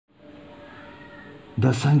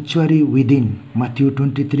The sanctuary within, Matthew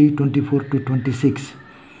 23:24-26.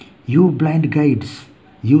 You blind guides,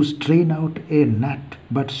 you strain out a gnat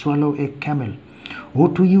but swallow a camel. Woe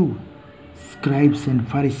to you, scribes and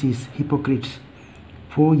Pharisees, hypocrites!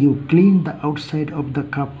 For you clean the outside of the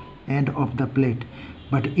cup and of the plate,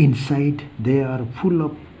 but inside they are full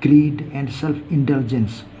of greed and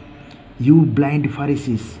self-indulgence. You blind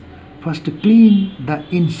Pharisees, first clean the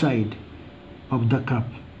inside of the cup,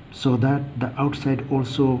 so that the outside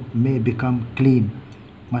also may become clean.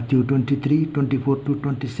 Matthew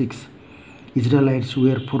 23:24-26. Israelites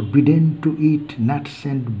were forbidden to eat gnats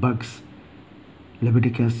and bugs.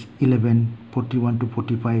 Leviticus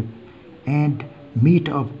 11:41-45. And meat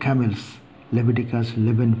of camels. Leviticus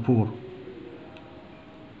 11:4.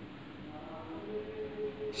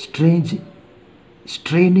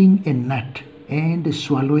 Straining a gnat and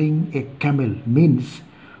swallowing a camel means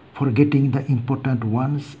forgetting the important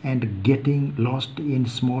ones and getting lost in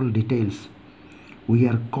small details. We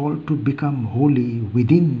are called to become holy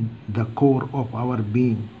within the core of our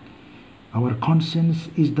being. Our conscience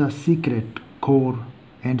is the secret core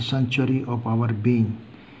and sanctuary of our being.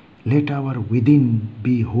 Let our within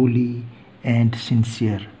be holy and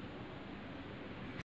sincere.